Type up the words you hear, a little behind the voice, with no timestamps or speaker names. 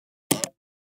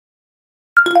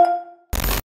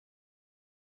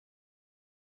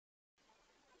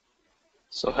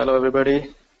So hello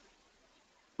everybody,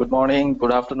 good morning,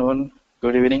 good afternoon,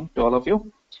 good evening to all of you.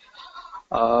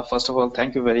 First of all,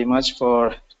 thank you very much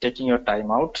for taking your time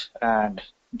out and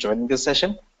joining this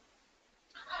session.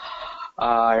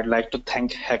 I'd like to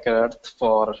thank Hackerearth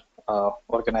for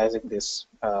organizing this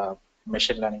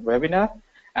machine learning webinar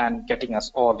and getting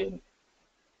us all in.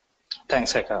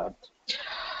 Thanks Hackerearth.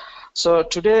 So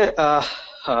today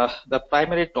the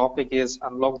primary topic is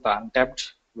unlock the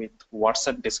untapped with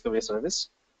Watson Discovery Service.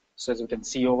 So as you can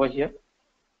see over here,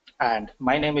 and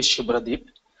my name is Shubhradeep.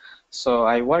 So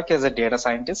I work as a data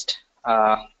scientist,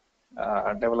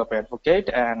 developer advocate,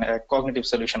 and a cognitive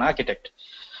solution architect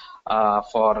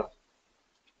for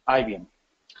IBM.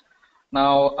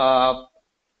 Now,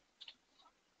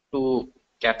 to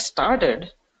get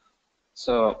started,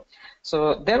 so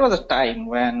there was a time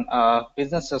when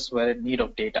businesses were in need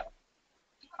of data,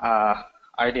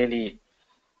 ideally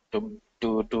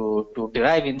to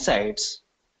derive insights.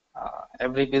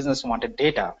 Every business wanted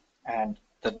data, and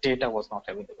the data was not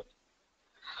available.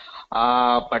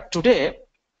 But today,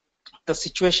 the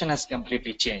situation has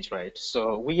completely changed, right?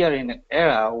 So we are in an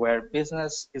era where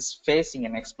business is facing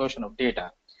an explosion of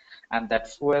data, and that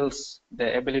fuels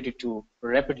the ability to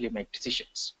rapidly make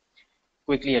decisions,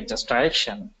 quickly adjust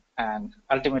direction, and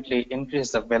ultimately increase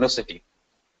the velocity.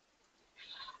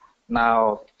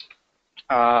 Now,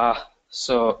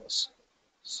 so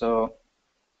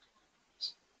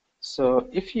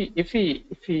if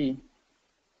we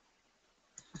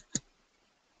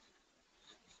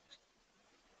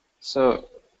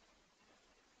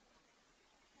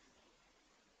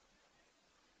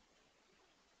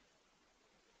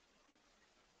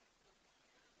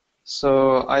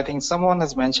So I think someone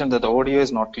has mentioned that the audio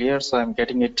is not clear, so I'm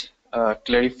getting it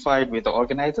clarified with the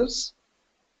organizers.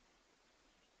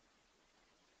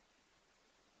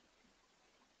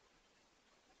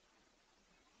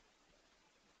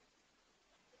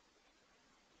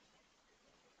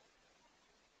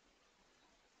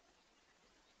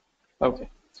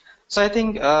 Okay, so I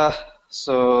think I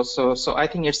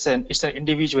think it's an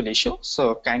individual issue.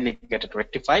 So kindly get it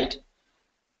rectified.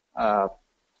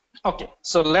 Okay,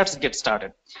 so let's get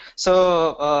started.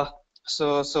 So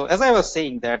as I was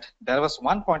saying, that there was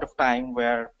one point of time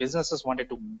where businesses wanted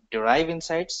to derive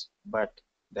insights, but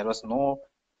there was no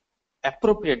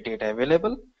appropriate data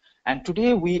available. And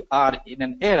today we are in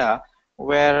an era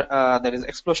where there is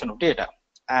explosion of data,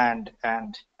 and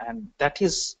that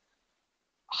is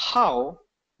how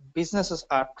businesses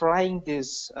are trying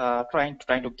this, trying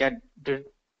to get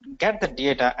the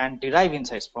data and derive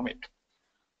insights from it.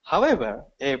 However,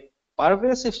 a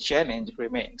pervasive challenge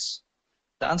remains: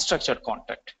 the unstructured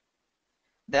content.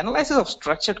 The analysis of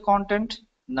structured content,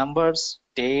 numbers,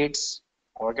 dates,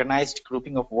 organized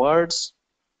grouping of words,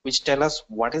 which tell us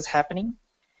what is happening,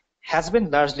 has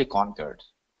been largely conquered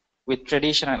with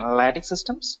traditional analytic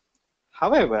systems.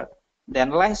 However, the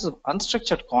analysis of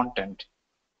unstructured content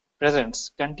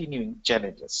presents continuing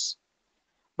challenges.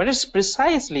 But it's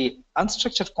precisely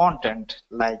unstructured content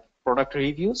like product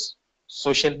reviews,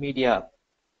 social media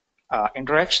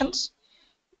interactions,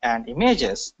 and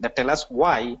images that tell us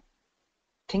why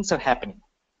things are happening.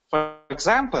 For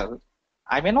example,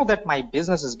 I may know that my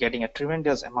business is getting a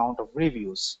tremendous amount of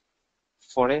reviews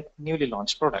for a newly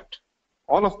launched product.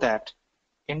 All of that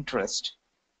interest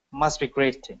must be a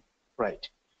great thing, right?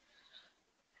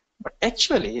 But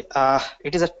actually,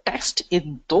 it is a text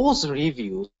in those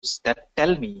reviews that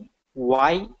tell me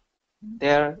why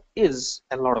there is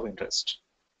a lot of interest.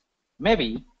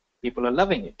 Maybe people are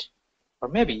loving it, or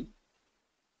maybe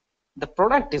the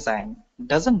product design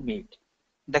doesn't meet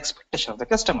the expectation of the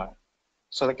customer.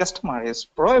 So the customer is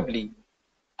probably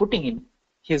putting in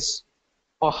his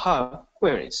or her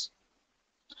queries.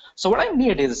 So what I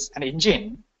need is an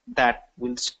engine that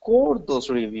will score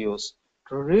those reviews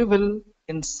to reveal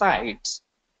insights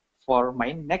for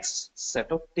my next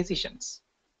set of decisions.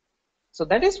 So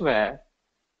that is where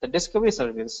the discovery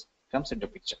service comes into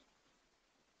picture.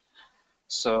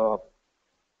 So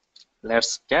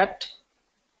let's get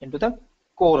into the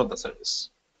core of the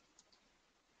service.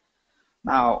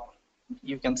 Now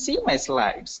you can see my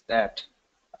slides that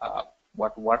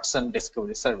what Watson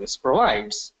Discovery Service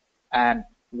provides and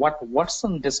what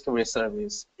Watson Discovery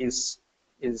Service is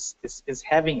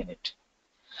having in it.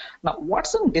 Now,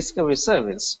 Watson Discovery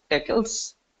Service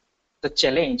tackles the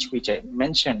challenge which I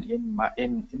mentioned in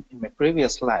my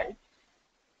previous slide.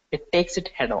 It takes it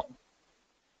head on.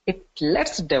 It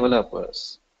lets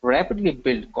developers rapidly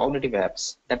build cognitive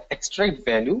apps that extract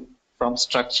value from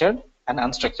structured and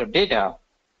unstructured data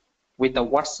with the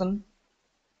Watson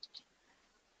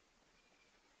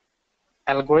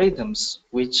algorithms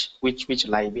which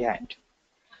lie behind.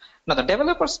 Now the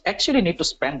developers actually need to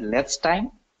spend less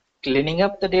time cleaning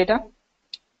up the data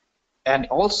and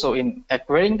also in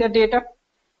acquiring the data,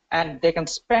 and they can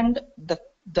spend the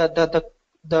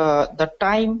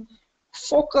time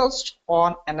focused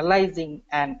on analyzing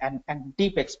and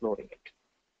deep exploring it.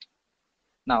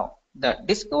 Now the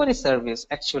discovery service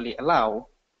actually allow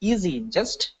easy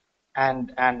ingest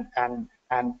and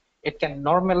it can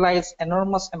normalize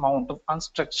enormous amount of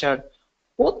unstructured,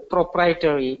 both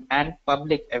proprietary and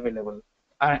publicly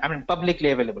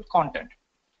publicly available content.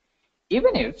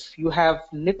 Even if you have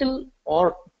little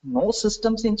or no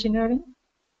systems engineering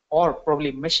or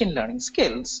probably machine learning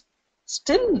skills,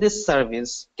 still this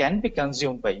service can be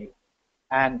consumed by you,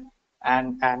 and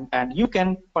you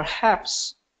can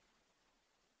perhaps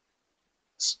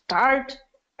start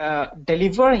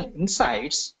delivering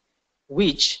insights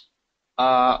which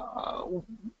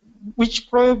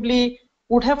probably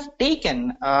would have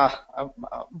taken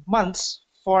months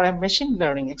for a machine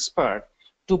learning expert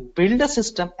to build a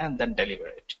system and then deliver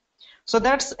it. So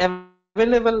that's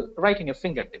available right in your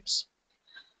fingertips.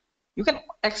 You can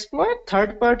exploit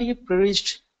third-party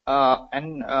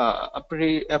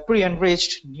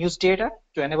pre-enriched news data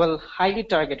to enable highly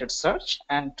targeted search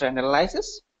and trend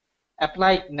analysis,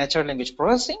 apply natural language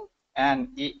processing and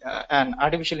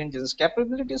artificial intelligence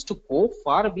capabilities to go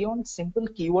far beyond simple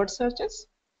keyword searches.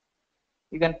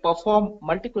 You can perform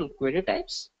multiple query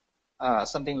types,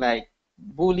 something like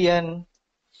Boolean,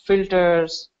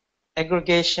 filters,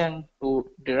 aggregation to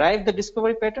derive the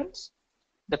discovery patterns,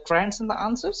 the trends and the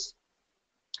answers.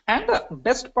 And the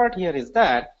best part here is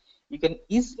that you can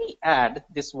easily add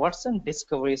this Watson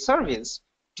discovery service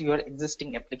to your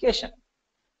existing application.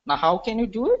 Now, how can you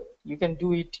do it? You can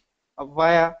do it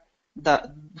via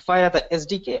the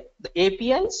SDK, the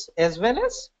APIs, as well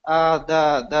as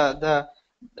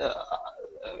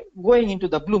going into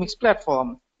the Bluemix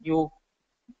platform. You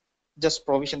just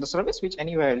provision the service, which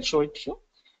anyway I'll show it to you.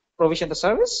 Provision the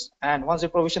service, and once you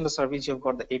provision the service, you've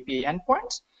got the API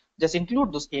endpoints. Just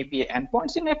include those API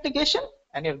endpoints in the application,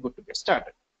 and you're good to get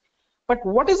started. But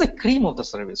what is the cream of the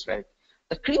service, right?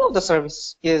 The cream of the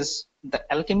service is the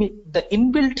Alchemy, the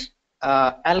inbuilt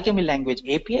Alchemy language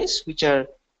APIs, which are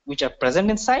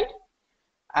present inside,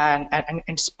 and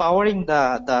it's powering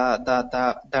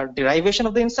the derivation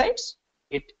of the insights.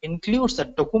 It includes the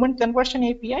document conversion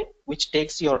API, which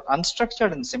takes your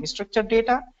unstructured and semi-structured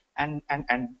data and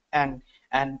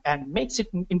makes it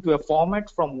into a format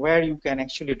from where you can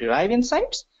actually derive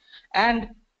insights. And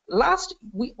last,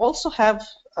 we also have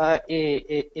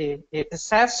a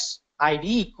SaaS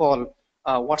IDE called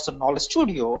Watson Knowledge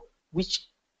Studio, which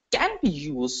can be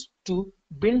used to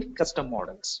build custom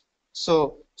models.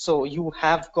 So you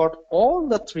have got all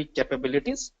the three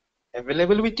capabilities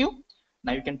available with you.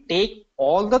 Now you can take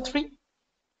all the three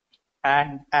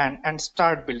and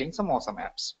start building some awesome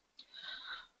apps.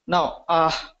 Now,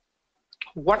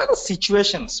 what are the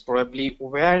situations probably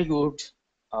where you would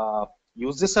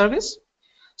use this service?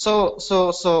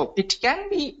 So it can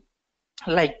be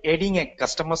like adding a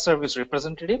customer service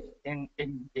representative in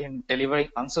delivering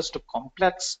answers to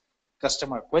complex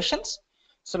customer questions.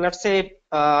 So let's say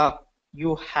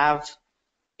you have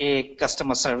a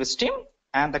customer service team,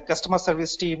 and the customer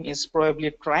service team is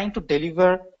probably trying to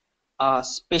deliver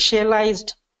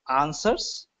specialized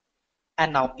answers.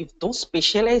 And now if those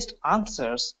specialized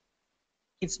answers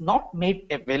is not made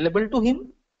available to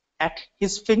him at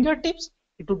his fingertips,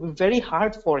 it would be very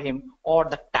hard for him, or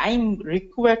the time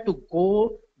required to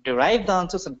go derive the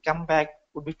answers and come back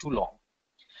would be too long.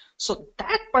 So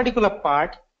that particular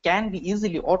part can be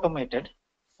easily automated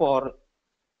for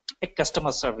a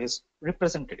customer service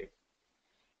representative.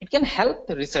 It can help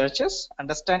the researchers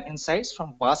understand insights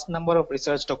from vast number of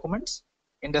research documents,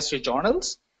 industry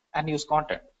journals, and news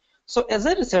content. So as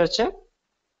a researcher,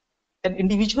 an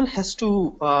individual has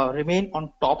to remain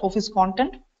on top of his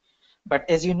content. But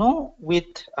as you know, with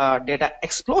data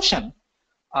explosion,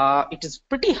 it is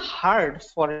pretty hard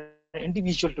for an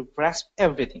individual to grasp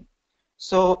everything.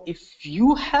 So if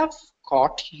you have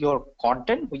got your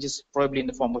content, which is probably in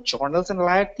the form of journals and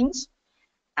allied things,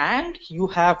 and you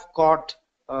have got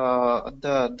a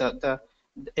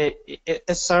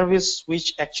service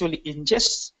which actually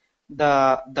ingests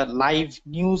the live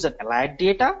news and allied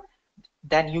data,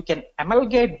 then you can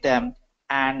amalgate them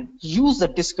and use the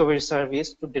discovery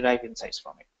service to derive insights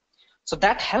from it. So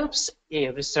that helps a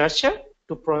researcher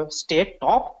to stay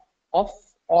on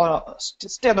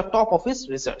the top of his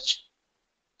research.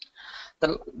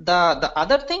 The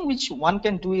other thing which one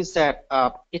can do is that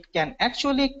it can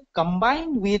actually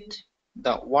combine with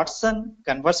the Watson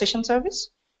conversation service,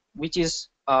 which is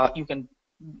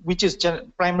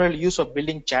primarily used for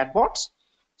building chatbots.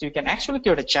 So you can actually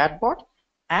create a chatbot,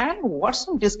 and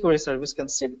Watson Discovery Service can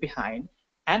sit behind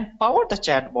and power the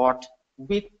chatbot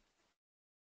with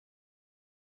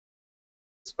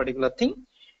this particular thing.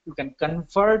 You can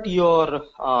convert your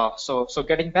so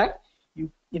getting back,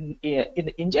 you in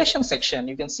the ingestion section,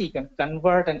 you can see you can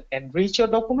convert and enrich your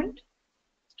document,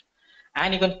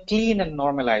 and you can clean and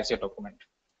normalize your document.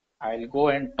 I'll go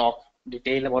and talk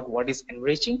detail about what is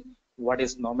enriching, what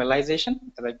is normalization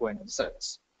as I go into the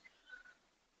service.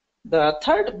 The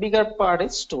third bigger part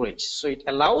is storage. So it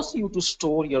allows you to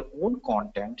store your own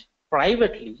content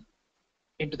privately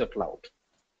into the cloud.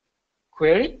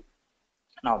 Query.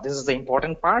 Now this is the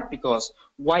important part, because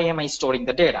why am I storing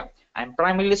the data? I'm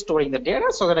primarily storing the data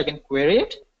so that I can query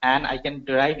it and I can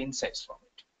derive insights from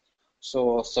it.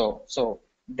 So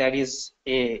that is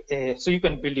so you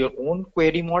can build your own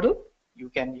query model.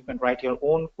 You can write your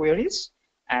own queries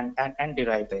and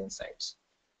derive the insights.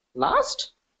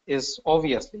 Last is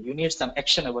obviously you need some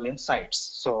actionable insights.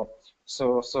 So as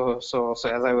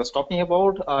I was talking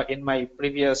about in my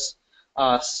previous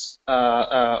slide,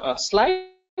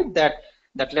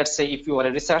 that let's say if you are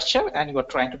a researcher and you are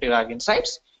trying to derive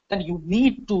insights, then you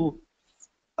need to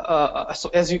so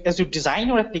as you design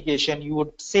your application, you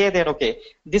would say that, okay,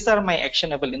 these are my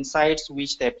actionable insights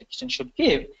which the application should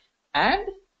give, and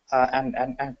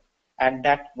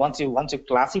that once you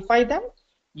classify them,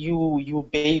 you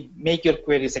make your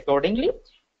queries accordingly,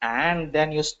 and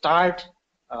then you start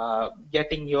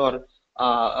getting your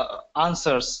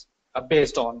answers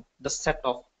based on the set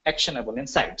of actionable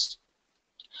insights.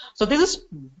 So this is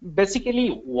basically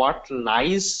what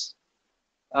lies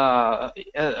I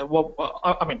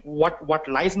mean, what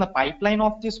lies in the pipeline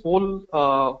of this whole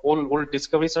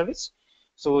discovery service.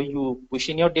 So you push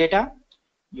in your data,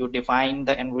 you define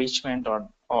the enrichment or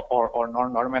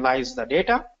normalize the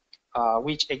data,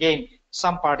 which again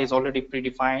some part is already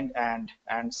predefined and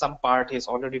some part is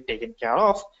already taken care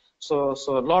of. So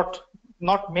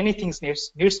not many things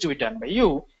needs to be done by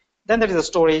you. Then there is a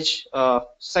storage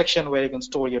section where you can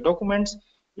store your documents,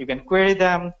 you can query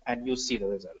them, and you see the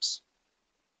results.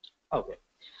 Okay,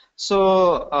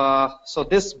 so so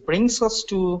this brings us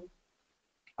to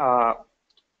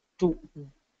to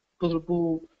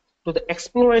the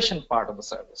exploration part of the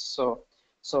service.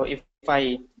 So if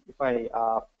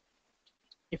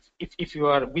you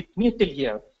are with me till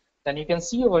here, then you can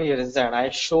see over here is that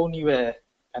I've shown you an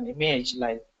image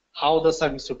like how the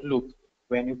service would look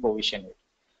when you provision it.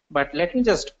 But let me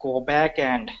just go back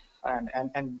and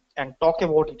talk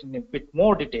about it in a bit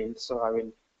more detail. So I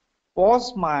will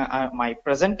pause my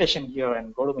presentation here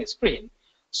and go to my screen.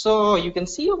 So you can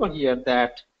see over here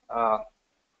that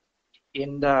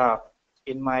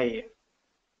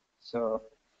so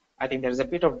I think there is a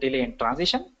bit of delay in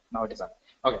transition. Now it is on.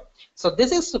 Okay, so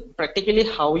this is practically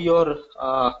how your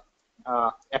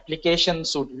application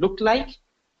should look like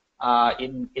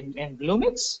in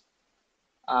Bluemix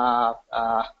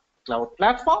cloud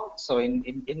platform. So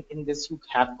in this you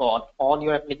have got all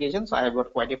your applications. I have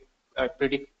got quite a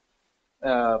pretty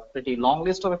long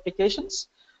list of applications,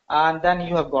 and then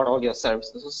you have got all your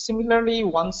services. So similarly,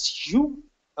 once you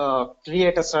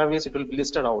create a service, it will be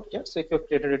listed out here. So if you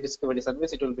created a discovery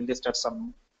service, it will be listed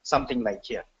something like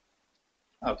here.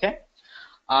 Okay.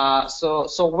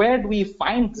 So where do we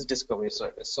find this discovery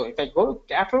service? So if I go to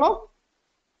catalog,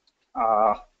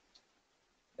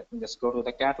 let me just go to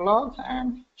the catalog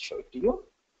and show it to you.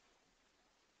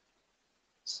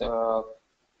 So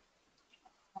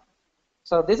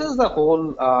this is the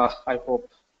whole. I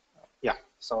hope, yeah.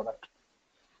 So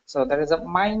there is a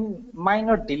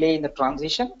minor delay in the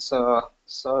transition. So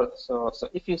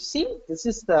if you see, this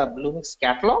is the Bluemix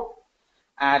catalog,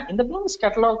 and in the Bluemix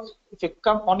catalog, if you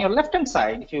come on your left hand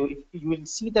side, if you will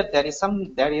see that there is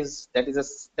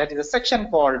a section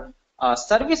called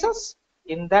services.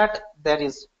 In that there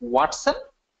is Watson.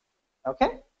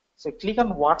 Okay, so click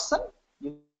on Watson.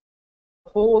 You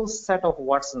whole set of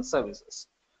Watson services.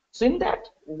 So in that,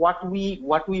 what we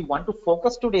want to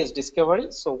focus today is discovery.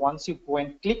 So once you go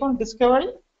and click on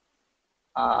discovery,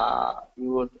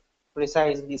 you would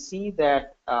precisely see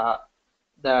that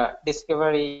the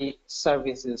discovery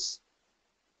service is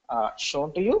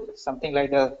shown to you, something like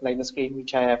the screen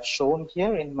which I have shown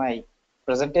here in my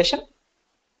presentation.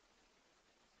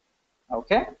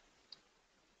 Okay.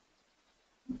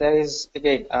 There is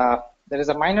again there is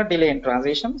a minor delay in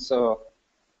transition. So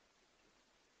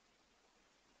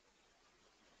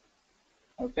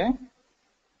okay.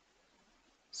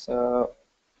 So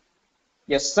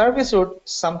your service would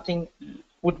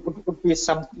be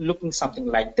looking something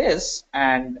like this,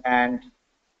 and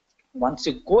once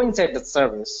you go inside the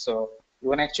service, so you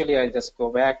can actually, I'll just go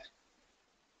back.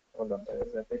 Hold on, there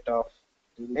is a bit of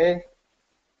delay.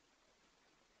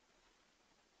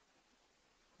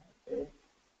 Okay.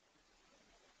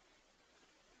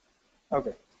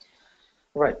 Okay.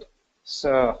 Right.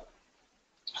 So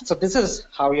this is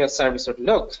how your service would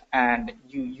look, and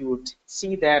you would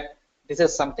see that this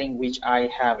is something which I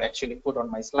have actually put on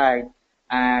my slide,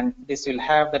 and this will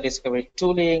have the discovery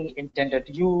tooling,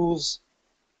 intended use,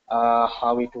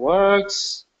 how it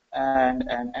works, and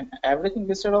everything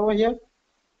listed over here.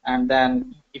 And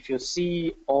then if you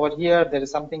see over here, there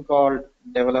is something called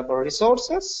developer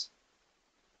resources.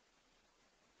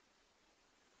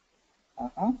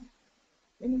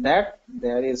 In that,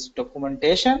 there is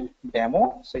documentation,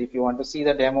 demo. So if you want to see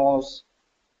the demos,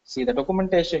 see the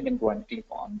documentation, you can go and click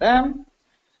on them.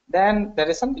 Then there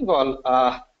is something called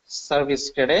service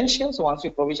credentials. Once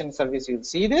you provision service, you'll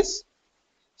see this.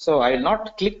 So I will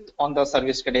not click on the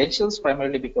service credentials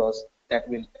primarily because that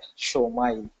will show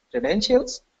my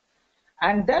credentials.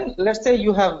 And then let's say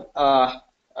you have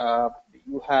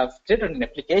created an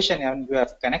application and you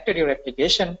have connected your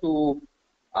application to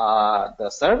the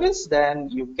service, then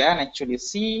you can actually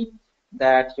see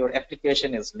that your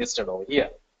application is listed over here.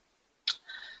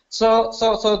 So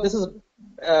this is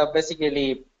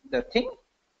basically the thing.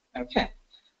 Okay.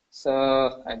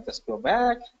 So I just go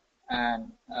back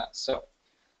and so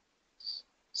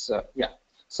yeah.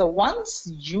 So once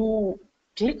you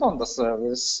click on the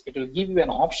service, it will give you an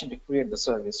option to create the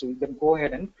service. So you can go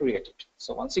ahead and create it.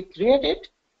 So once you create it,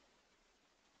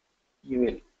 you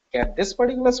will get this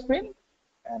particular screen,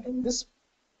 and in this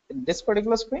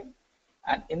particular screen,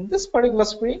 and in this particular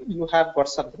screen, you have got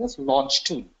something as launch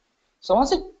tool. So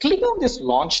once you click on this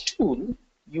launch tool,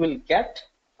 you will get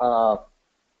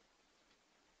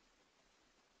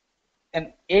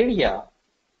an area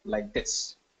like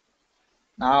this.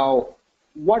 Now,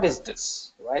 what is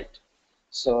this, right?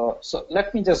 So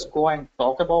let me just go and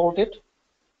talk about it.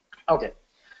 Okay.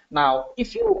 Now,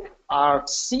 if you are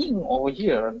seeing over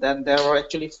here, then there are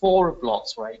actually 4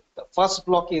 blocks, right? The first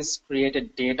block is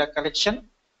created data collection.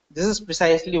 This is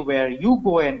precisely where you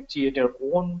go and create your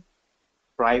own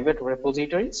private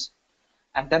repositories.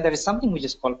 And then there is something which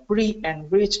is called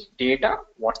pre-enriched data.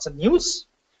 What's the news?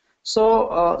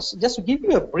 So just to give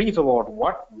you a brief about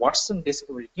what Watson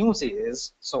Discovery News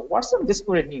is. So Watson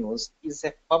Discovery News is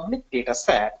a public data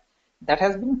set that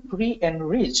has been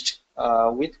pre-enriched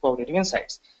with cognitive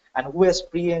insights. And who has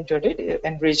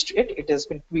enriched it? It has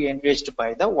been pre-enriched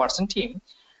by the Watson team,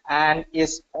 and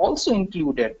is also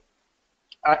included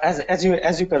as you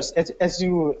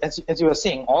were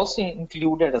saying, also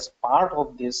included as part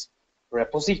of this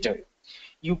repository.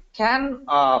 You can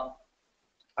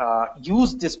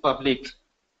use this public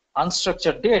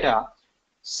unstructured data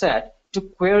set to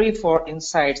query for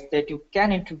insights that you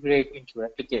can integrate into your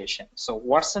application. So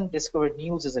Watson Discovery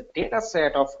News is a data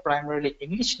set of primarily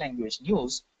English language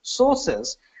news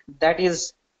sources that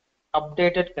is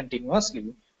updated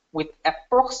continuously with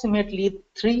approximately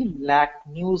 3 lakh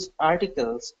news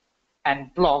articles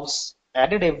and blogs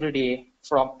added every day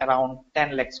from around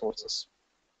 10 lakh sources.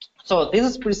 So this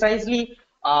is precisely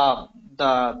so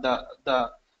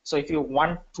if you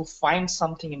want to find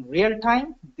something in real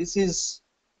time, this is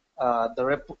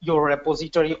your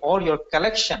repository or your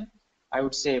collection, I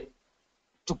would say,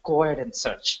 to go ahead and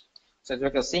search. So as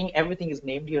you're saying, everything is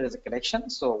named here as a collection.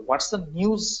 So Watson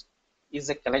News is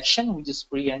a collection which is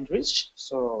pre-enriched.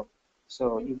 So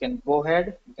you can go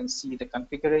ahead, you can see the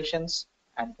configurations,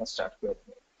 and you can start querying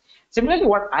it. Similarly,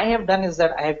 what I have done is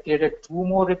that I have created 2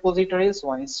 more repositories.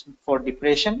 One is for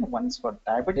depression, one is for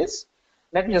diabetes.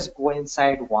 Let me just go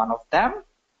inside one of them.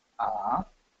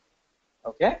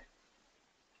 Okay.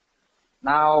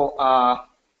 Now,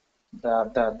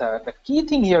 the key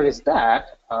thing here is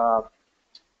that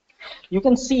you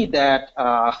can see that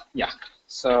yeah.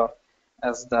 So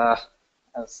as the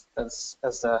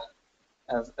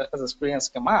screens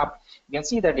come up, you can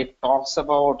see that it talks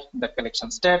about the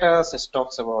collection status, it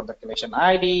talks about the collection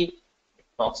ID, it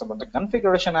talks about the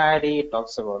configuration ID, it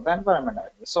talks about the environment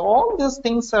ID. So all these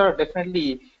things are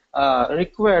definitely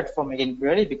required for making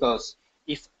query, because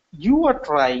if you are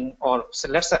trying, or so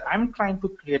let's say I'm trying to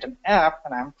create an app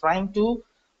and I'm trying to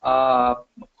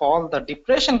call the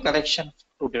depression collection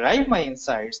to derive my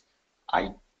insights,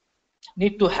 I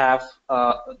need to have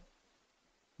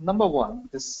number one,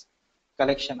 this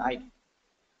collection ID.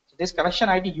 So this collection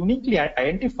ID uniquely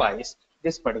identifies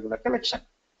this particular collection.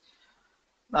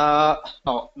 Now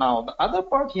the other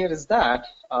part here is that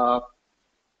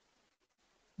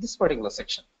this particular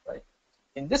section, right?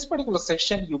 In this particular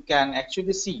section, you can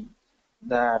actually see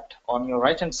that on your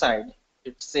right hand side,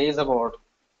 it says about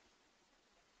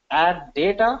add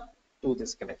data to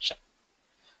this collection.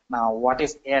 Now, what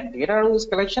is add data rules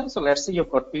collection? So let's say you've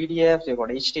got PDFs, you've got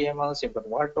HTMLs, you've got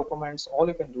Word documents. All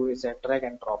you can do is drag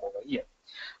and drop over here.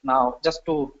 Now, just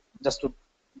to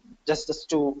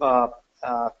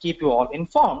keep you all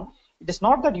informed, it is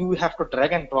not that you have to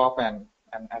drag and drop and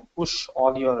push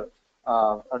all your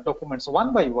documents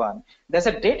one by one. There's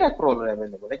a data crawler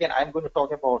available. Again, I'm going to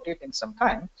talk about it in some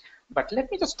time, but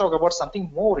let me just talk about something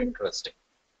more interesting.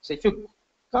 So if you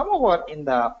come over in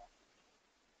the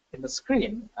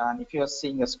screen, and if you are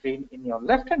seeing a screen in your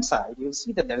left hand side, you'll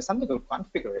see that there is something called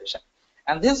configuration,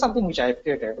 and this is something which I've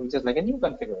created, which is like a new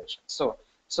configuration. So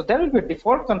there will be a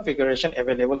default configuration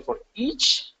available for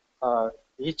each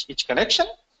collection.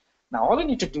 Now all you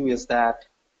need to do is that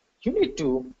you need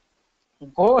to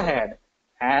go ahead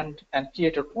and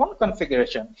create your own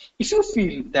configuration if you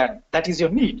feel that that is your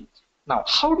need. Now,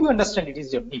 how do you understand it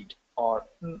is your need, or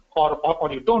you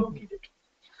don't need it?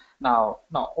 Now,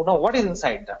 what is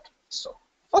inside that? So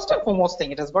first and foremost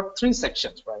thing, it has got three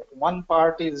sections, right? One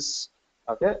part is,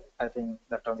 okay, I think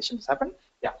that transition has happened.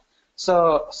 Yeah.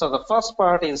 So the first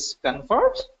part is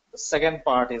convert, the second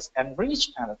part is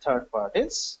enrich, and the third part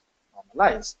is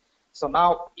normalize. So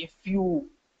now, if you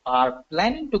are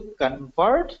planning to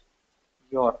convert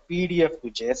your PDF to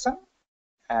JSON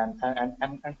and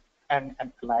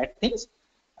apply things,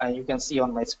 you can see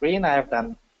on my screen I've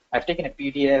taken a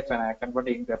PDF and I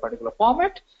converted it into a particular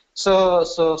format. So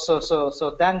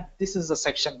then this is the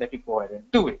section that you go ahead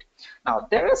and do it. Now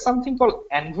there is something called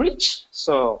enrich.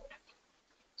 So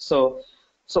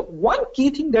one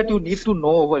key thing that you need to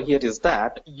know over here is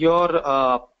that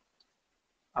your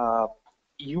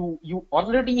you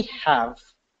already have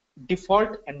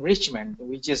default enrichment,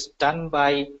 which is done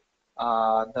by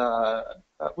the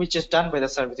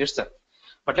service itself.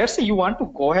 But let's say you want to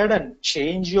go ahead and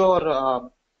change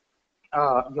your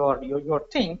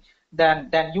thing,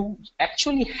 then you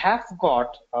actually have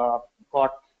got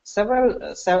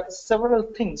several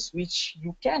things which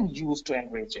you can use to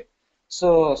enrich it.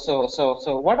 So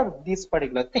what are these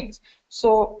particular things?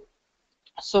 So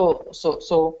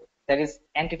there is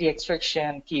entity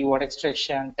extraction, keyword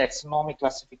extraction, taxonomy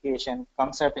classification,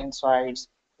 concept insights,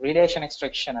 relation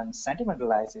extraction, and sentiment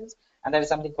analysis, and there is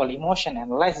something called emotion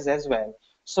analysis as well.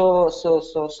 So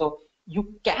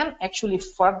you can actually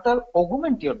further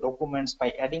augment your documents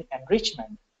by adding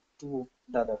enrichment to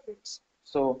the other fields.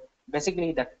 So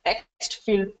basically, the text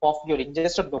field of your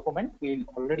ingested document will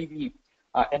already be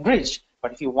enriched,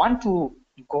 but if you want to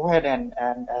go ahead and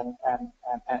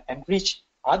enrich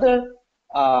other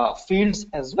fields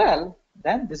as well,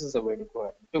 then this is the way to go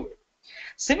ahead and do it.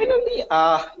 Similarly,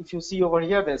 if you see over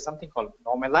here, there's something called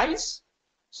normalize.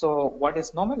 So what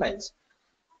is normalize,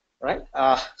 right?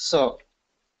 So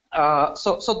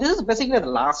this is basically the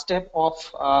last step of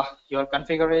your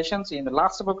configuration. So in the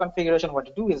last step of configuration, what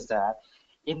you do is that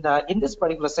in this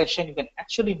particular section, you can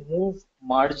actually move,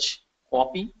 merge,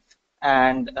 copy,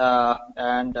 and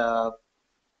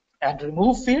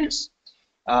remove fields.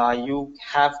 You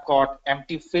have got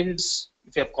empty fields.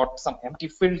 If you have got some empty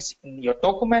fields in your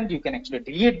document, you can actually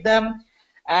delete them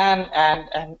and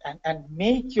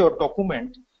make your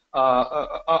document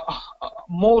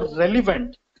more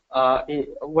relevant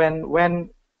when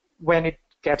it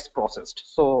gets processed.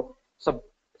 So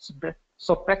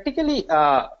practically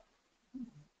that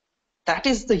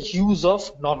is the use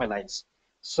of normalize.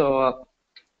 So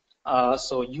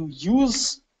you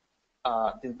use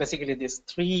basically these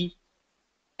three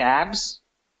tabs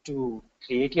to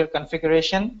create your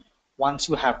configuration. Once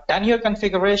you have done your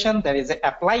configuration, there is an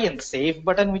apply and save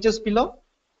button which is below.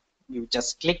 You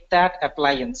just click that,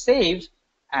 apply and save,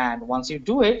 and once you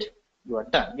do it, you are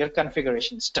done. Your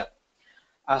configuration is done.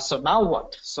 So now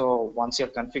what? So once your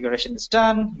configuration is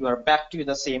done, you are back to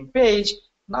the same page.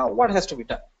 Now what has to be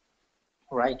done,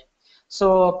 right?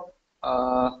 So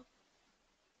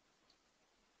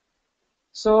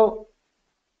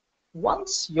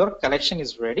once your collection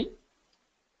is ready,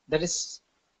 there is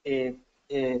a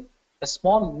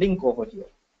small link over here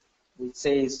which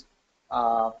says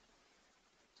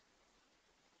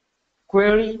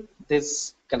query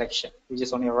this collection, which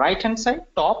is on your right hand side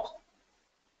top,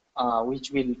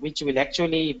 which will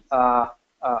actually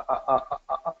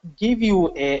give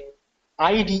you a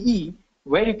IDE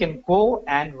where you can go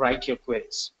and write your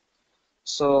queries.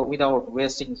 So without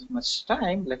wasting much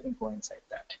time, let me go inside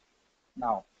that.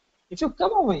 Now, if you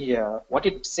come over here, what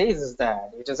it says is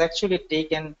that it has actually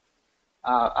taken,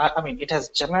 I mean, it has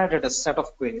generated a set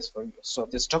of queries for you. So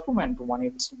this document,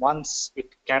 once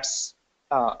it gets,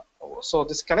 so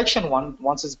this collection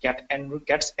once it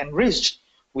gets enriched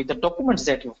with the documents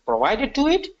that you've provided to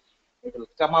it, it will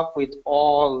come up with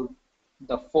all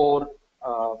the four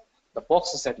the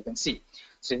boxes that you can see.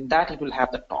 So in that, it will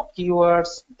have the top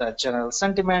keywords, the general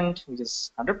sentiment, which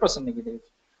is 100% negative,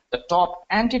 the top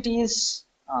entities,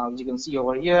 which you can see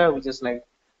over here, which is like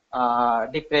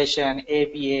depression,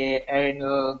 APA,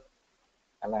 arenal,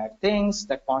 allied things,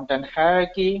 the content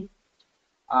hierarchy.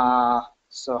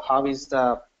 So how is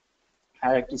the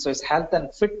hierarchy? So it's health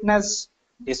and fitness,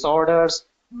 disorders,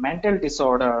 mental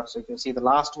disorder. So you can see the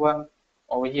last one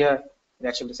over here, it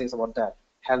actually says about that.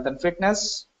 Health and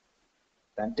fitness,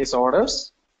 then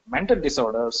disorders, mental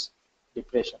disorders,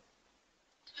 depression.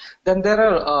 Then there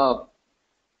are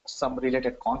some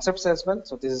related concepts as well.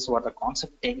 So this is what the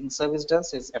concept tagging service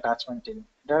does, is attachment in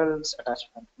adults,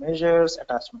 attachment measures,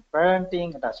 attachment parenting,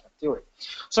 attachment theory.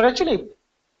 So it actually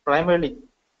primarily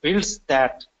builds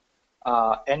that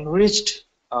enriched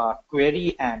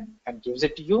query and gives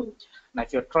it to you. Now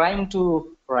if you're trying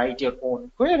to write your own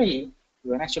query,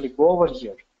 you can actually go over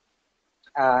here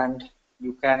and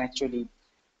you can actually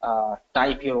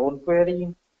type your own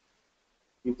query.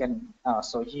 You can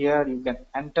so here you can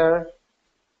enter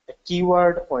a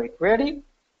keyword for a query.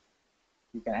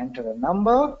 You can enter a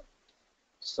number.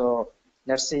 So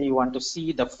let's say you want to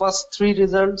see the first 3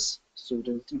 results. So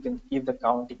you can give the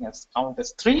count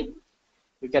as 3.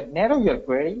 You can narrow your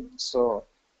query. So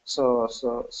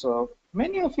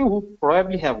many of you who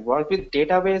probably have worked with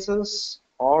databases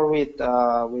or with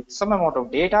some amount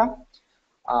of data,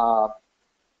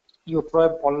 you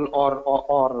probably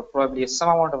or probably some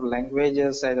amount of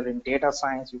languages, either in data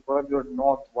science, you probably would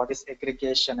know what is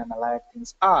aggregation and allied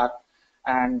things are,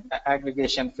 and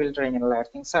aggregation, filtering, and allied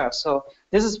things are. So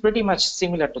this is pretty much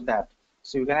similar to that.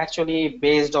 So you can actually,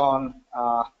 based on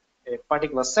a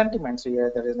particular sentiment, so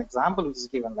here there is an example which is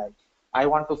given, like I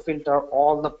want to filter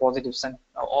all the positive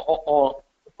or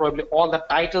probably all the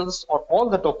titles or all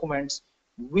the documents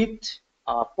with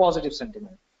positive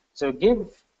sentiment. So give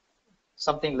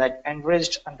something like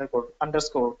enriched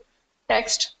underscore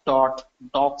text dot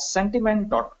doc sentiment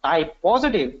dot type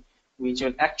positive, which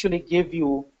will actually give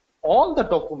you all the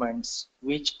documents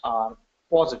which are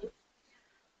positive.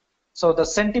 So the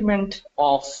sentiment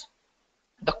of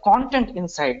the content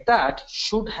inside that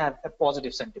should have a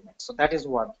positive sentiment. So that is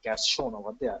what gets shown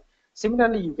over there.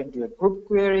 Similarly, you can do a group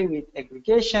query with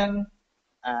aggregation,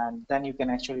 and then you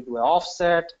can actually do an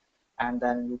offset, and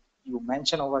then you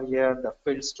mention over here the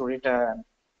fields to return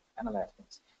and all that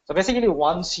things. So basically,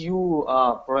 once you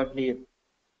probably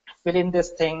fill in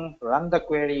this thing, run the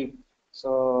query.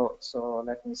 So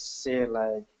let me say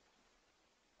like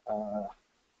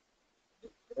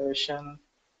depression.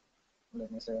 Let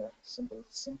me say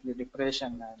simply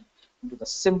depression, and do the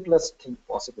simplest thing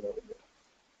possible over here.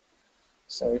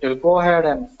 So it will go ahead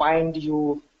and find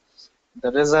you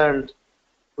the result,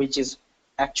 which is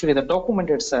actually the document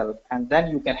itself, and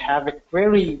then you can have a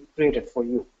query created for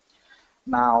you.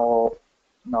 Now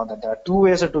that there are 2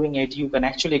 ways of doing it, you can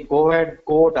actually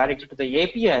go directly to the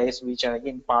APIs, which are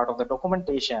again part of the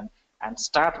documentation, and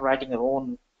start writing your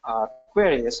own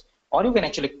queries, or you can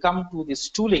actually come to this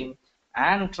tooling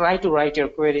and try to write your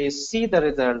queries, see the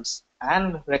results,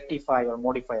 and rectify or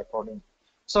modify accordingly.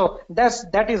 So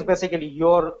that is basically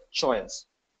your choice.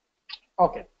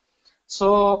 Okay,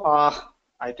 so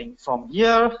I think from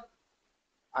here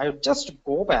I'll just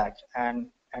go back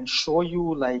and show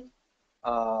you like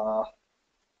how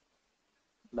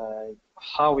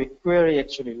a query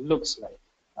actually looks like.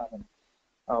 I mean,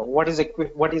 what is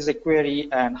a query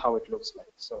and how it looks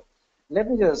like. So let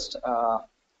me just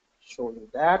show you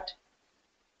that.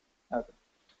 Okay.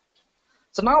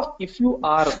 So now if you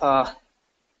are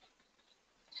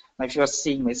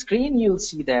seeing my screen, you'll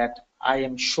see that I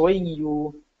am showing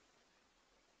you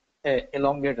a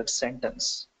elongated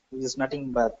sentence, which is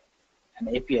nothing but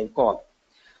an API call.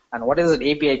 And what is an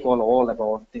API call all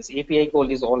about? This API call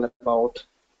is all about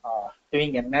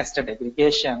doing a nested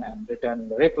aggregation and returning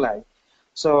the reply.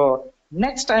 So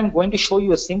next I'm going to show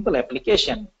you a simple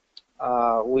application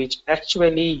which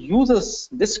actually uses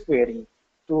this query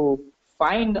to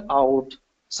find out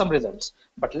some results.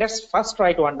 But let's first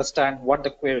try to understand what the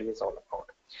query is all about.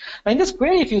 Now in this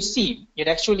query, if you see, it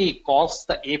actually calls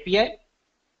the API.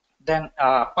 Then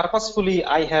purposefully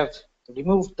I have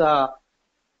removed the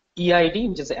EID,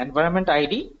 which is the environment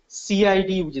ID,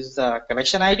 CID, which is the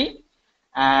collection ID,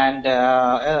 and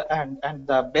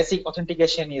the basic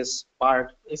authentication is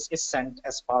sent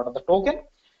as part of the token.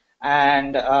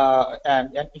 And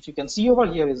if you can see over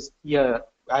here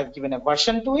I've given a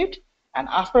version to it, and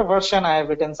after version I have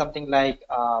written something like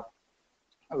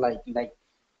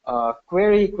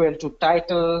query equal to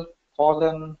title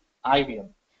colon IBM.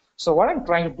 So what I'm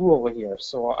trying to do over here,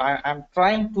 so I'm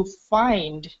trying to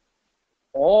find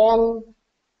all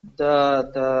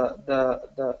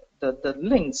the the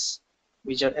links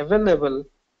which are available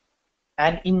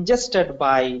and ingested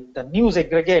by the news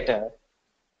aggregator,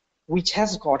 which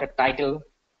has got a title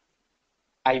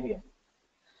IBM.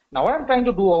 Now what I'm trying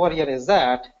to do over here is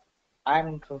that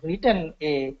I'm written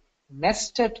a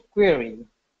nested query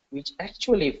which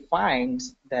actually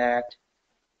finds that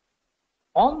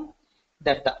on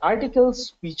that the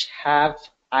articles which have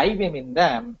IBM in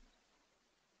them,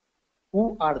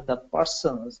 who are the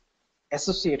persons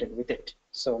associated with it.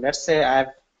 So let's say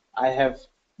I have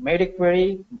made a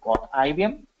query, got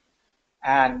IBM,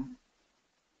 and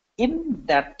in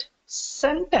that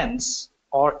sentence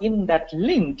or in that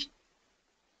link,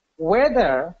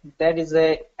 whether there is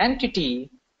a entity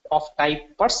of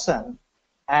type person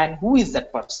and who is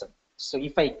that person. So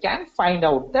if I can find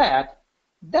out that,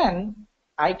 then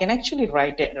I can actually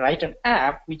write an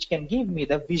app which can give me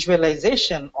the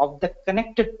visualization of the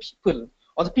connected people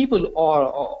or the people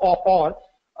or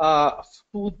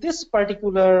to this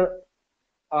particular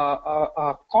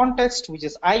context, which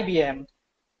is IBM,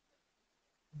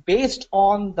 based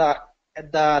on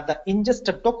the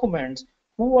ingested documents,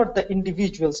 who are the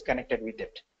individuals connected with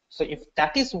it. So if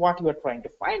that is what you are trying to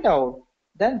find out,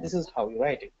 then this is how you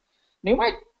write it. Now you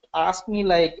might ask me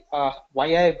like why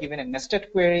I have given a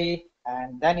nested query,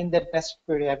 and then in that nested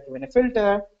query I have given a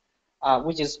filter,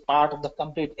 which is part of the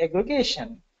complete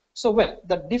aggregation. So well,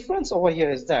 the difference over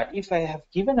here is that if I have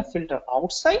given a filter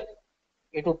outside,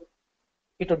 it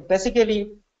would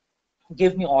basically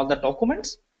give me all the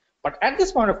documents. But at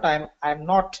this point of time, I'm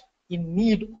not in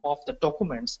need of the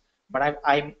documents, but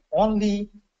I'm only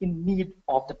in need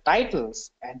of the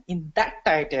titles. And in that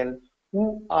title,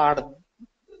 who are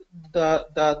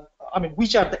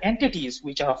which are the entities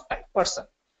which are of type person.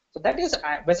 So that is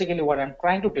basically what I'm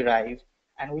trying to derive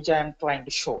and which I am trying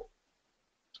to show.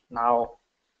 Now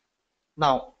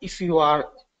if you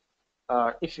are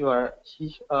at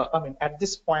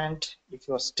this point, if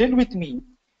you are still with me,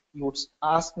 you would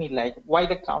ask me like why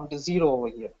the count is 0 over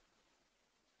here.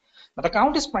 Now the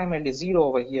count is primarily 0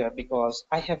 over here because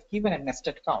I have given a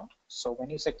nested count. So when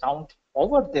you say count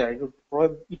over there, it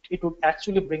would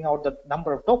actually bring out the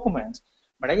number of documents.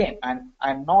 But again,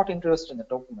 I'm not interested in the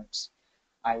documents.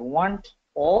 I want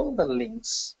all the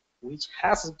links which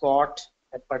has got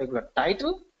a particular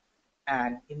title,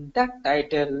 and in that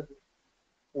title,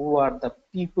 who are the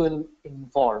people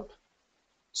involved.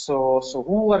 So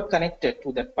who are connected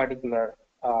to that particular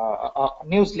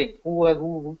news link? Who are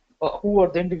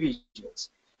the individuals?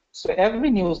 So every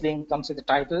news link comes with a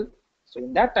title. So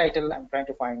in that title, I'm trying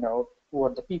to find out who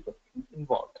are the people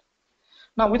involved.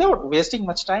 Now, without wasting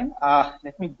much time,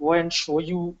 let me go and show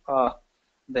you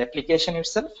the application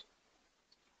itself.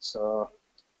 So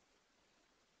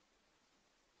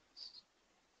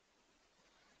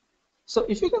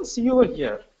if you can see over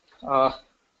here,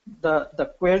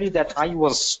 the query that I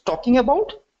was talking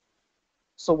about.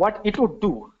 So what it would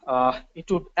do, it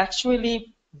would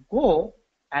actually go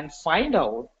and find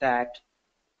out that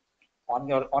on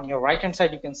your right hand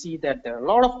side, you can see that there are a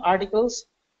lot of articles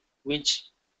which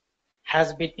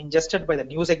has been ingested by the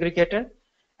news aggregator,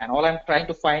 and all I'm trying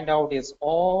to find out is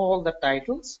all the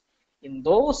titles. In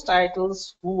those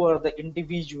titles, who are the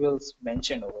individuals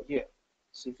mentioned over here?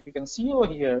 So if you can see over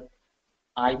here,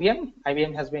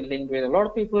 IBM has been linked with a lot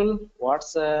of people: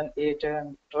 Watson,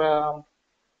 Eaton, Trump,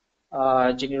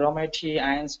 Generomity,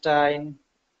 Einstein,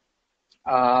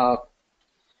 Karan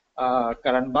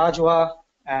Bajwa,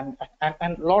 and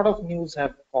a lot of news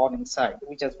have gone inside,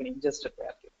 which has been ingested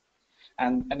there.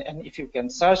 And if you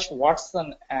can search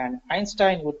Watson and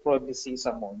Einstein, you would probably see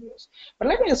some more news. But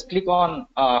let me just click on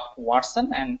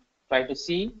Watson and try to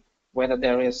see whether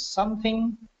there is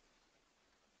something,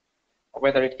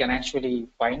 whether it can actually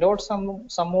find out some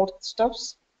more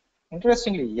stuffs.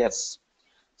 Interestingly, yes.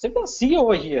 So you can see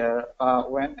over here,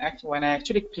 when I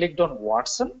actually clicked on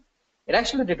Watson, it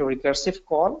actually did a recursive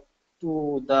call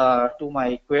to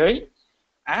my query.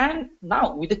 And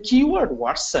now with the keyword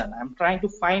Watson, I'm trying to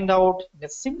find out in a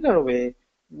similar way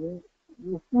who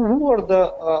are the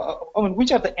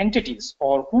which are the entities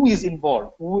or who is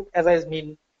involved. Who,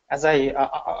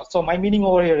 so my meaning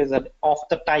over here is that of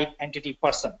the type entity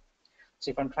person.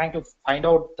 So if I'm trying to find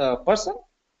out the person,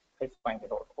 I find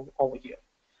it out over here.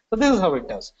 So this is how it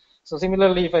does. So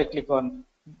similarly, if I click on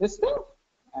this thing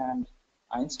and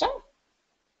Einstein,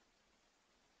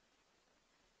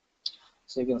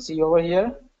 so you can see over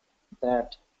here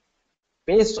that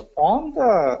based on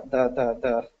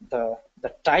the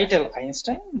title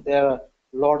Einstein, there are a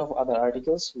lot of other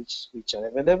articles which are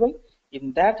available.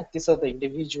 In that, these are the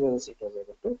individuals it was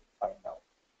able to find out.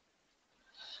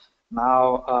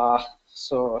 Now,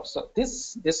 so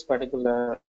this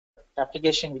particular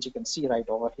application which you can see right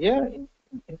over here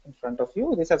in front of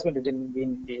you. This has been written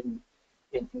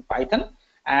in Python,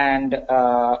 and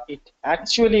it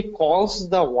actually calls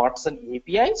the Watson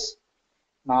APIs.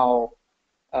 Now,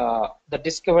 the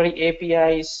discovery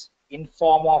APIs in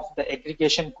form of the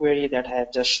aggregation query that I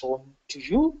have just shown to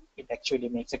you, it actually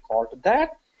makes a call to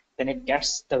that. Then it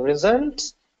gets the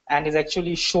results and is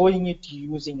actually showing it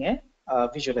using a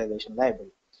visualization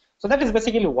library. So that is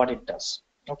basically what it does.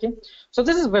 Okay, so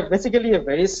this is basically a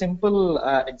very simple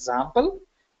example,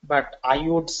 but I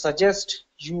would suggest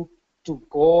you to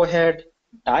go ahead,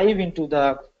 dive into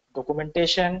the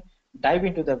documentation, dive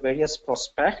into the various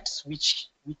prospects which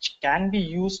can be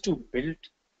used to build,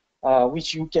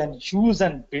 which you can use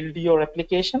and build your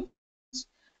applications,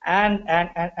 and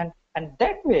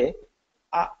that way,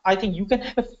 I think you can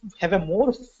have a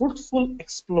more fruitful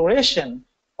exploration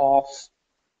of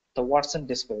the Watson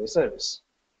Discovery Service.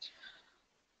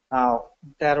 Now,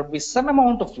 there will be some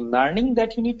amount of learning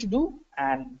that you need to do,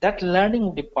 and that learning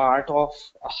will be part of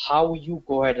how you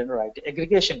go ahead and write an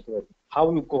aggregation query,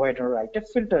 how you go ahead and write a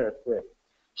filter query,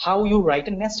 how you write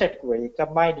a nested query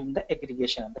combining the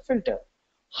aggregation and the filter.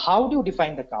 How do you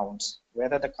define the counts,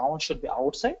 whether the count should be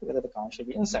outside, whether the count should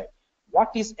be inside.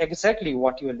 What is exactly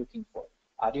what you are looking for?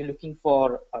 Are you looking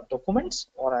for documents,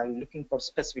 or are you looking for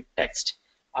specific text?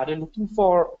 Are you looking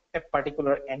for a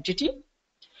particular entity?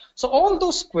 So all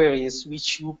those queries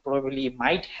which you probably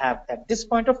might have at this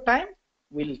point of time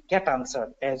will get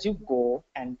answered as you go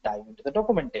and dive into the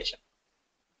documentation.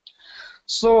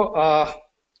 So,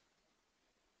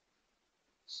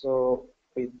 so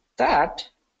with that,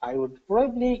 I would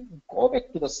probably go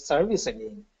back to the service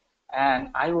again, and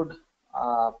I would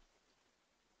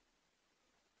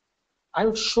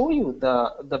show you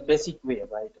the basic way,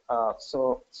 right?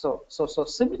 So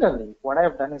similarly, what I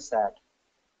have done is that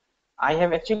I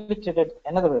have actually created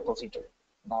another repository.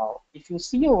 Now, if you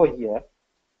see over here,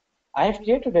 I have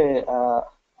created a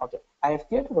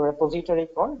repository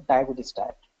called diabetes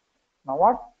diet. Now,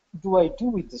 what do I do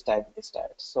with this diabetes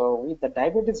diet? So, with the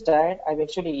diabetes diet, I've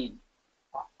actually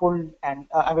pulled and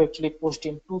I've actually pushed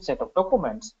in two set of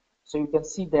documents. So you can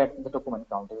see that the document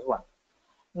count is 1.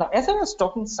 Now, as I was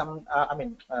talking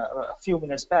a few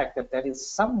minutes back, that there is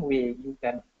some way you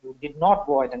did not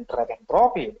go ahead and drag and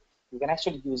drop it. You can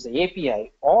actually use the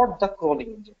API or the crawling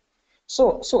engine.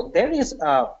 So there is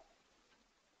a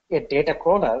data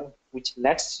crawler which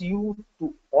lets you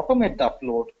to automate the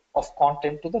upload of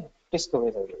content to the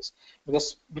discovery service,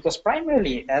 because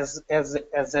primarily as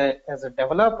a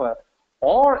developer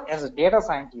or as a data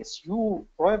scientist, you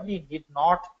probably did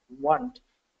not want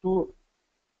to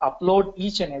upload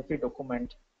each and every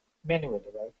document manually,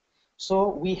 right? So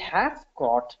we have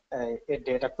got a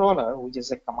data crawler, which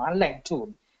is a command line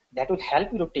tool that will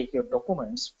help you to take your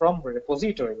documents from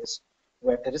repositories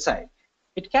where they reside.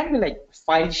 It can be like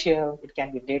file share, it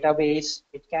can be database,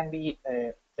 it can be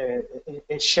a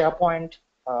SharePoint,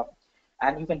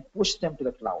 and you can push them to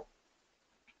the cloud,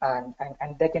 and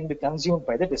they can be consumed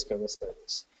by the discovery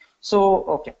service. So,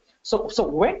 okay. So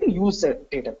when to use the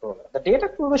data crawler? The data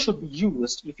crawler should be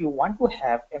used if you want to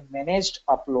have a managed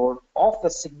upload of a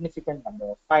significant number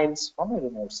of files from a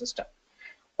remote system,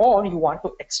 or you want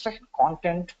to extract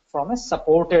content from a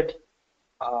supported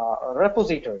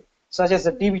repository, such as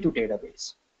the DB2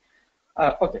 database.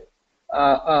 Okay.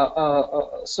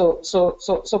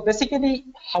 So basically,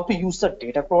 how to use the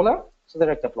data crawler? So there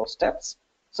are a couple of steps.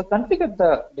 So configure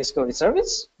the discovery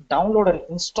service, download and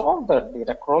install the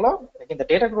data crawler. Again, the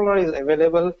data crawler is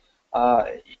available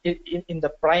in the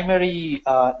primary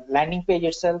landing page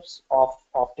itself of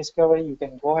discovery. You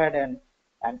can go ahead and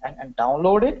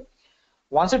download it.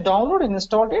 Once you download and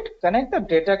installed it, connect the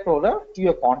data crawler to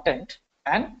your content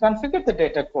and configure the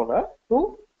data crawler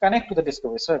to connect to the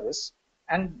discovery service.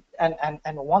 And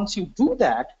once you do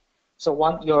that, so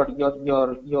your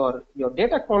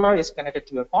data crawler is connected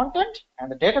to your content,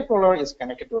 and the data crawler is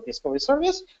connected to a discovery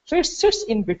service. So it sits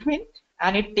in between,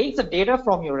 and it takes the data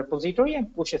from your repository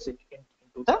and pushes it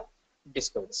into the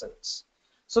discovery service.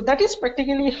 So that is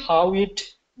practically how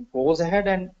it goes ahead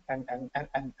and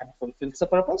fulfills the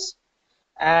purpose.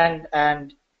 And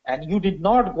you did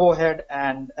not go ahead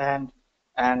and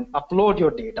upload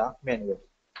your data manually,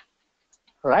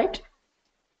 right?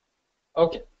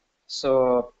 Okay,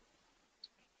 so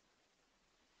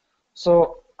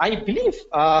I believe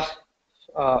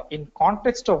in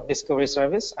context of discovery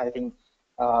service, I think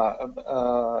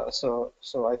so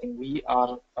I think we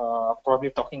are probably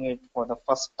talking it for the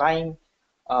first time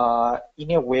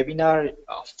in a webinar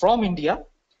from India,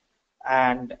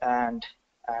 and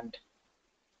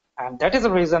that is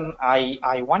the reason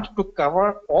I wanted to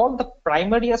cover all the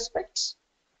primary aspects,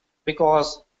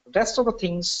 because rest of the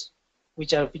things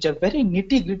which are very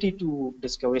nitty-gritty to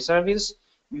discovery service,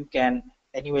 you can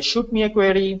anyway shoot me a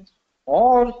query,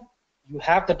 or you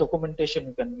have the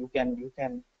documentation. You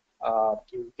can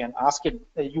ask it.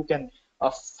 You can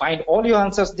find all your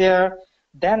answers there.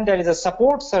 Then there is a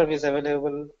support service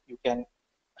available. You can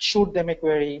shoot them a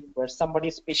query where somebody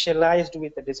specialized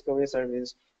with the discovery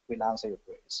service will answer your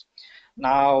queries.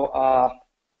 Now,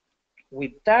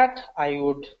 with that, I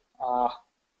would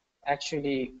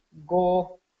actually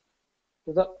go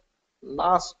to the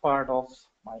last part of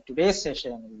my today's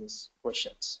session, is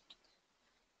questions.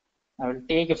 I will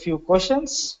take a few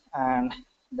questions and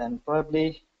then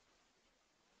probably,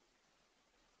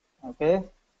 okay.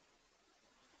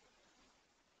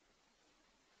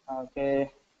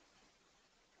 Okay.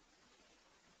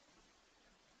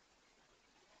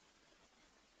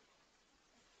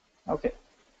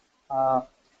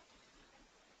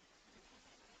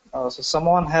 So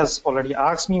someone has already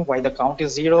asked me why the count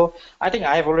is 0. I think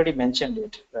I have already mentioned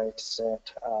it, right?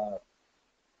 That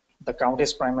the count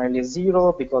is primarily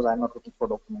 0 because I'm not looking for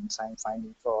documents. I'm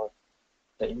finding for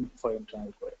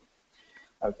internal query.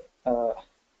 Okay.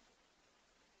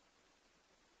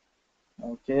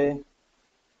 Okay.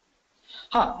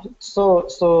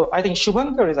 So I think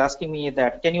Shubhankar is asking me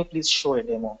that, can you please show a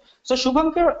demo? So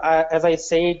Shubhankar, as I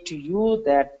said to you,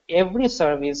 that every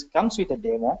service comes with a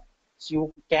demo. So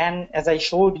you can, as I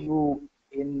showed you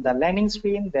in the landing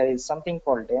screen, there is something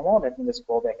called demo. Let me just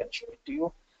go back and show it to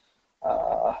you.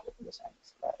 Let me just find the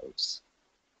slides.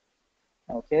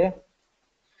 Okay.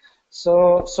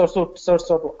 So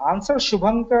to answer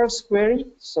Shubhankar's query,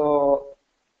 so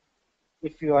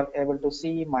if you are able to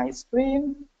see my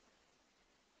screen,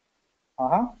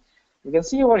 you can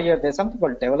see over here there's something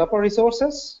called developer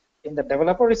resources. In the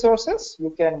developer resources,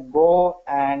 you can go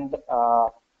and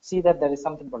see that there is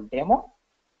something called demo.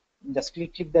 Just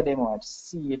click the demo and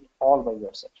see it all by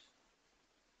yourself.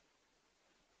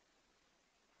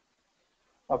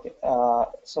 Okay.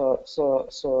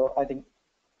 So I think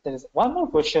there is one more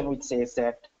question which says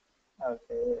that,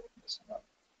 okay,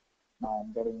 now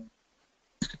I'm getting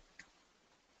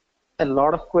a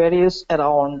lot of queries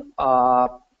around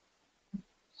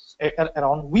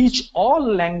which all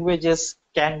languages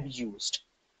can be used.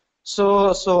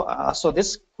 So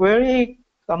this query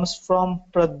comes from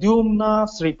Pradyumna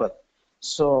Sripad.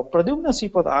 So Pradyumna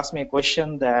Sripad asked me a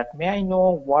question that, may I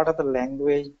know what are the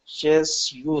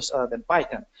languages used other than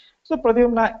Python? So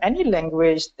Pradyumna, any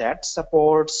language that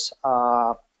supports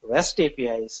REST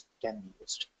APIs can be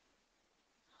used.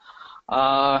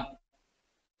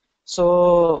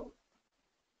 So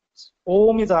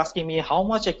Om is asking me how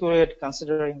much accurate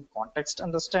considering context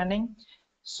understanding.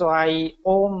 So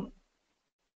Om,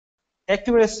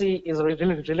 accuracy is a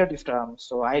relative term,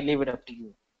 so I leave it up to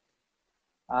you.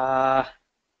 What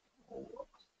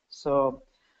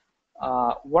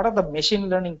are the machine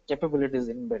learning capabilities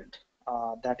inbuilt?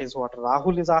 That is what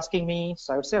Rahul is asking me.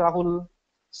 So I would say, Rahul,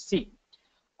 see,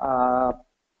 a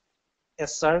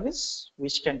service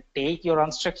which can take your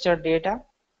unstructured data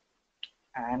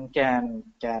and can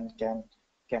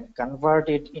convert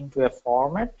it into a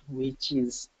format which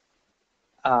is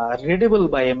readable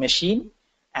by a machine,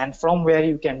 and from where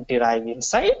you can derive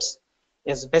insights,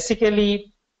 is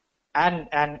basically,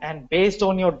 and based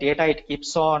on your data, it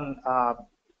keeps on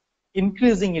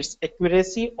increasing its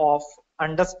accuracy of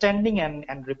understanding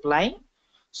and replying.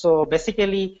 So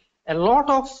basically, a lot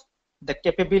of the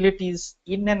capabilities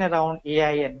in and around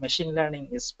AI and machine learning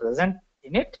is present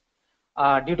in it.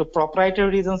 Due to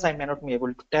proprietary reasons, I may not be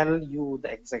able to tell you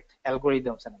the exact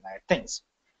algorithms and other things.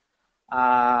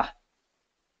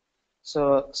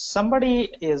 So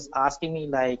somebody is asking me,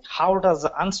 like, how does the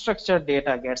unstructured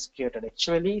data gets created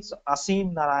actually? So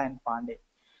Asim Narayan Pandey.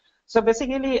 So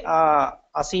basically,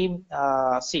 Asim,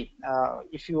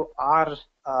 if you are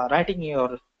writing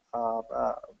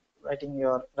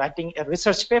a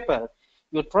research paper,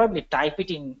 you would probably type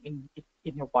it in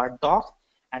your Word doc,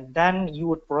 and then you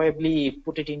would probably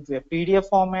put it into a PDF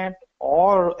format,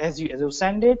 or as you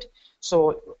send it.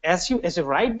 So as you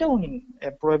write down in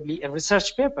probably a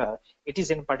research paper, it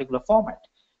is in a particular format.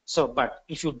 So, but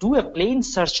if you do a plain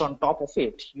search on top of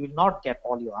it, you will not get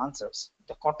all your answers.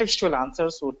 The contextual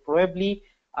answers would probably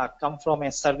come from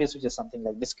a service which is something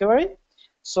like Discovery.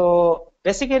 So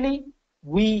basically,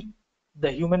 we,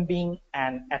 the human being,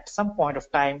 and at some point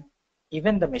of time,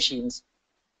 even the machines,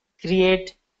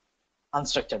 create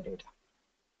unstructured data.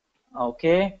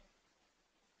 Okay.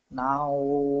 Now,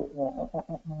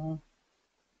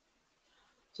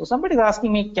 so somebody is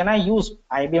asking me, can I use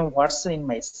IBM Watson in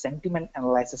my sentiment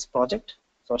analysis project?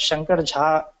 So Shankar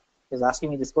Jha is asking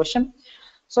me this question.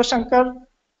 So Shankar,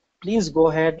 please go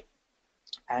ahead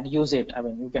and use it. I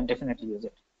mean, you can definitely use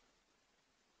it.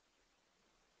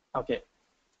 Okay.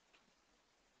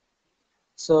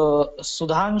 So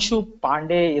Sudhanshu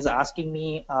Pandey is asking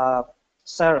me,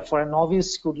 sir, for a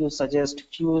novice, could you suggest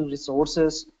few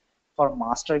resources for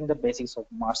mastering the basics of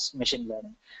machine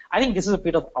learning? I think this is a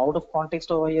bit of out of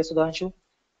context over here, Sudhanshu.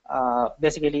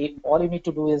 Basically, all you need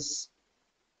to do is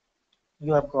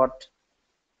you have got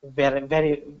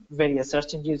various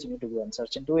search engines. You need to go and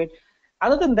search into it.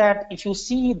 Other than that, if you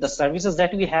see the services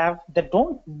that we have, that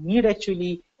don't need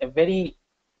actually a very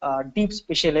deep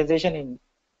specialization in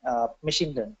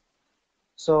machine learning.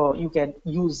 So you can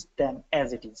use them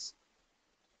as it is.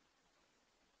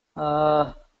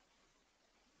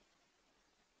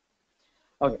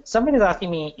 Okay, somebody is asking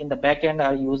me in the backend,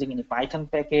 are you using any Python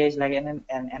package like an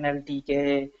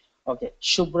NLTK? Okay,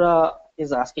 Shubhra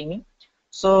is asking me.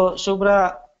 So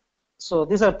Shubhra, so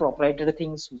these are proprietary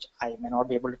things which I may not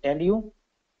be able to tell you.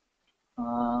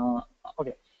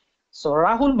 Okay, so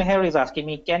Rahul Meher is asking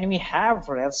me, can we have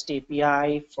REST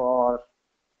API for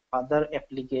other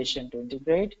application to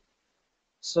integrate?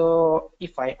 So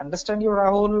if I understand you,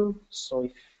 Rahul, so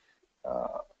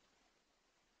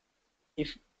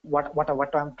if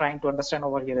what I'm trying to understand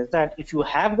over here is that if you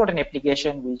have got an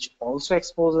application which also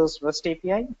exposes REST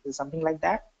API, is something like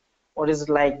that, or is it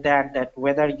like that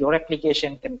whether your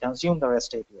application can consume the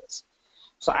REST APIs?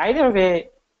 So either way,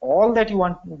 all that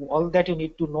you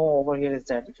need to know over here is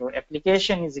that if your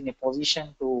application is in a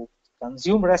position to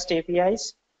consume REST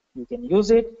APIs, you can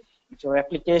use it. If your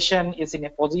application is in a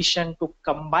position to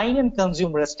combine and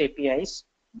consume REST APIs,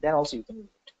 then also you can use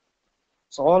it.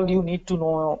 So all you need to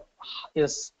know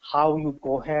is how you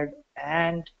go ahead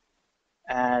and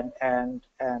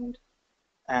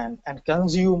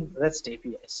consume REST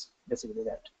APIs. Basically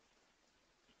that.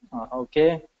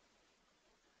 Okay.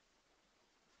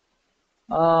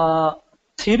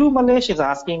 Thiru Malesh is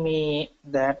asking me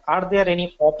that are there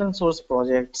any open source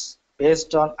projects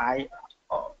based on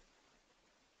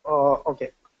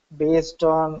based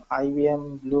on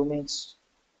IBM Bluemix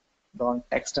on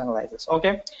text analysis.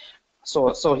 Okay,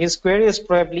 so his query is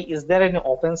probably, is there any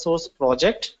open source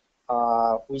project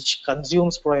which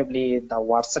consumes probably the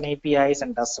Watson APIs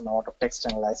and does some amount of text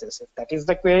analysis? If that is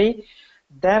the query,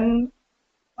 then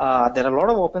there are a lot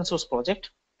of open source projects,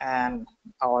 and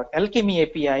our Alchemy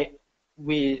API,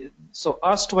 so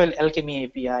erstwhile Alchemy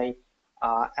API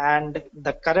and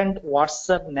the current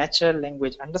Watson natural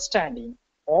language understanding,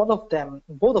 both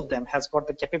of them has got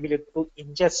the capability to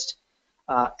ingest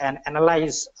and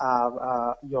analyze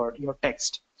your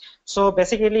text. So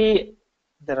basically,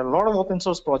 there are a lot of open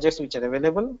source projects which are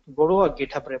available. Go to our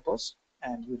GitHub repos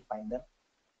and you'll find them.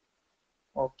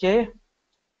 Okay.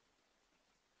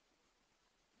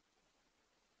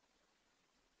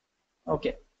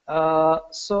 Okay.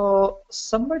 So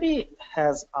somebody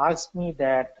has asked me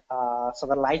that so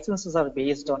the licenses are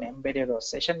based on embedded or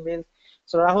session based.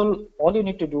 So Rahul, all you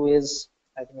need to do is,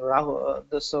 I think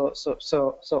Rahul,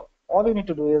 so all you need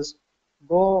to do is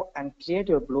go and create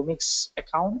your Bluemix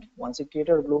account. Once you create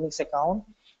your Bluemix account,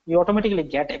 you automatically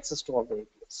get access to all the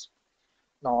APIs.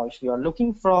 Now, if you are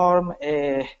looking from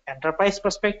a enterprise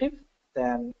perspective,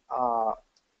 then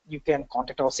you can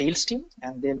contact our sales team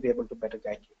and they'll be able to better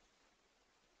guide you.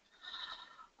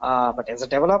 But as a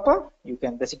developer, you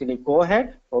can basically go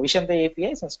ahead, provision the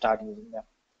APIs and start using them.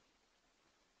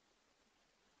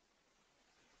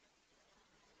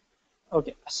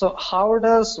 Okay, so how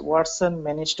does Watson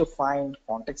manage to find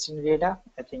context in data?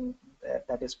 I think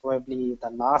that is probably the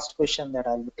last question that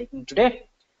I'll be taking today,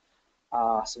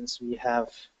 since we have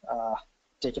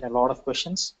taken a lot of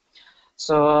questions.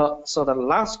 So the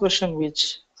last question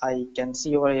which I can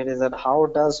see over here is that how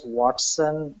does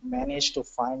Watson manage to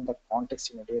find the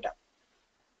context in the data?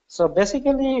 So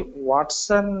basically,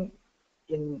 Watson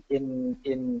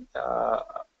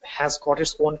has got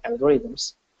its own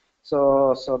algorithms.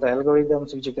 So the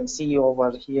algorithms which you can see over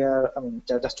here, I mean,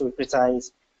 just to be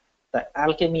precise, the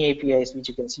Alchemy APIs which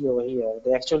you can see over here,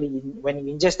 they actually, when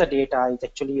you ingest the data, it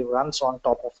actually runs on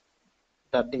top of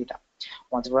the data.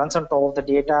 Once it runs on top of the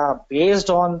data, based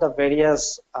on the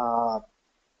various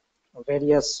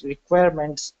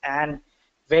requirements and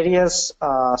various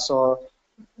so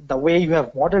the way you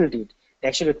have modeled it, it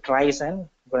actually tries and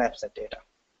grabs the data.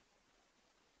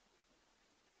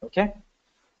 Okay,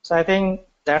 so I think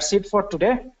that's it for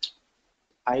today.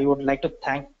 I would like to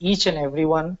thank each and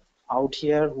everyone out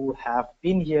here who have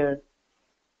been here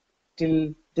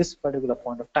till this particular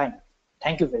point of time.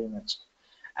 Thank you very much.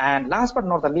 And last but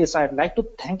not the least, I'd like to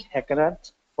thank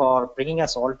Hackerearth for bringing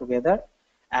us all together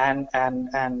and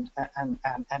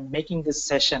making this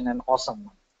session an awesome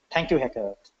one. Thank you,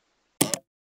 Hackerearth.